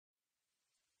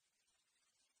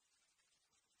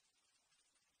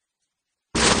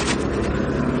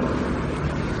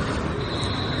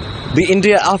The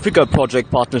India-Africa project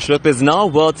partnership is now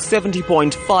worth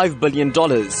 $70.5 billion.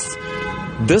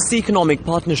 This economic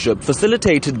partnership,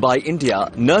 facilitated by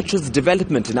India, nurtures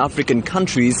development in African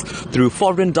countries through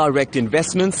foreign direct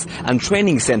investments and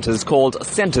training centers called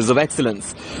Centers of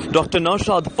Excellence. Dr.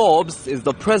 Naushad Forbes is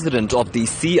the president of the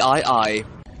CII.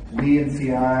 We in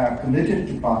CII are committed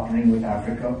to partnering with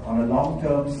Africa on a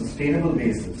long-term sustainable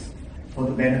basis for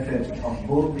the benefit of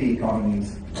both the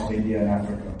economies of India and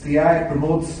Africa. CII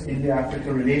promotes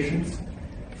India-Africa relations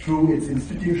through its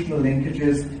institutional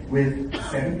linkages with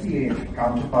 78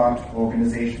 counterpart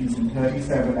organizations in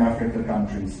 37 African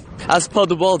countries. As per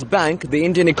the World Bank, the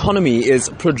Indian economy is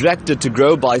projected to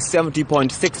grow by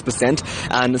 70.6%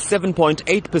 and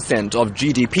 7.8% of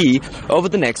GDP over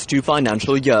the next 2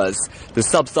 financial years. The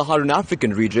sub-Saharan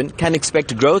African region can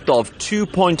expect growth of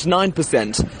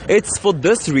 2.9%. It's for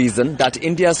this reason that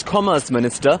India's Commerce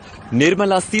Minister,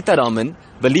 Nirmala Sitharaman,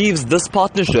 believes this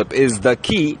partnership is the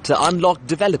key to unlock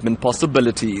development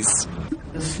possibilities.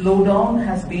 The slowdown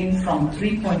has been from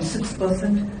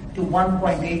 3.6% to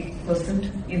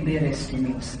 1.8% in their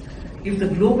estimates. If the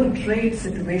global trade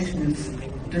situation is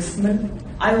dismal,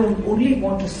 I would only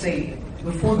want to say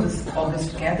before this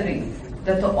August gathering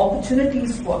that the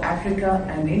opportunities for Africa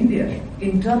and India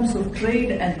in terms of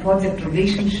trade and project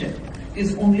relationship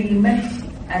is only immense,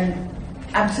 and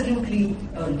absolutely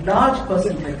a large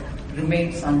percentage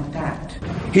remains untapped.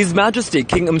 His Majesty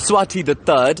King Mswati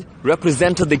III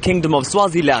represented the Kingdom of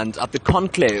Swaziland at the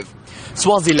conclave.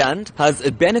 Swaziland has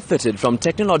benefited from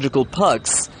technological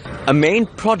perks. A main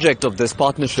project of this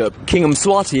partnership, King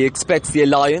Mswati expects the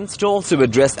alliance to also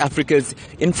address Africa's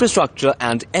infrastructure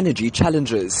and energy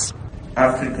challenges.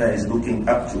 Africa is looking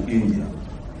up to India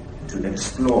to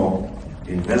explore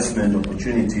investment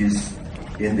opportunities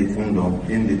in the kingdom,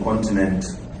 in the continent,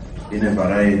 in a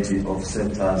variety of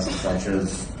sectors such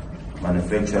as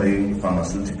manufacturing,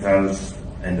 pharmaceuticals,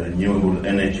 and renewable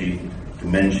energy, to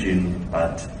mention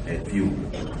but a few.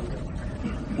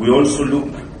 We also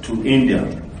look to India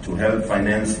to help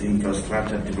finance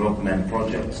infrastructure development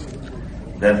projects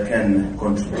that can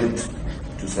contribute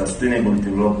to sustainable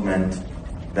development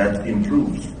that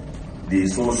improves the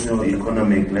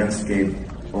socio-economic landscape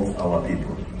of our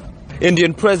people.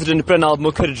 Indian President Pranab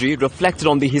Mukherjee reflected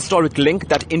on the historic link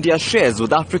that India shares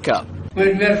with Africa.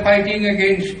 When we were fighting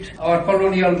against our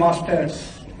colonial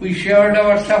masters, we shared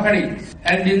our sufferings,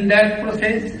 and in that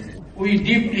process, we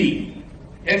deeply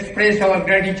express our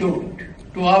gratitude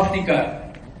to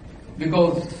Africa,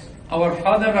 because our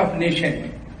father of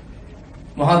nation,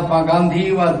 Mahatma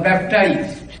Gandhi, was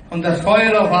baptized on the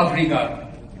soil of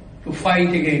Africa to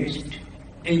fight against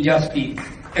injustice,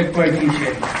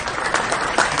 exploitation.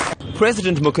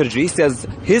 President Mukherjee says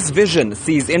his vision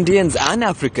sees Indians and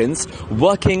Africans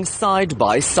working side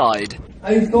by side.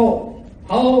 I saw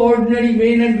how ordinary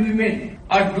men and women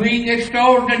are doing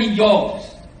extraordinary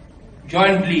jobs,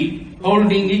 jointly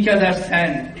holding each other's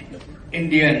hand,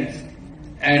 Indians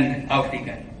and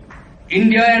Africans.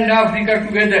 India and Africa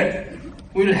together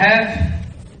will have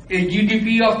a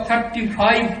GDP of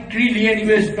 35 trillion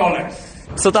US dollars.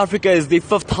 South Africa is the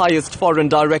 5th highest foreign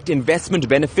direct investment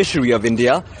beneficiary of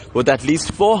India, with at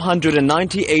least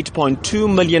 $498.2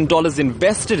 million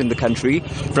invested in the country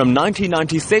from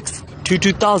 1996 to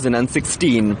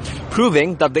 2016,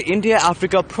 proving that the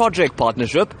India-Africa project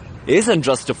partnership isn't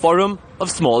just a forum of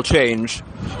small change.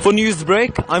 For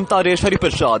Newsbreak, I'm Taresh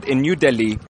in New Delhi.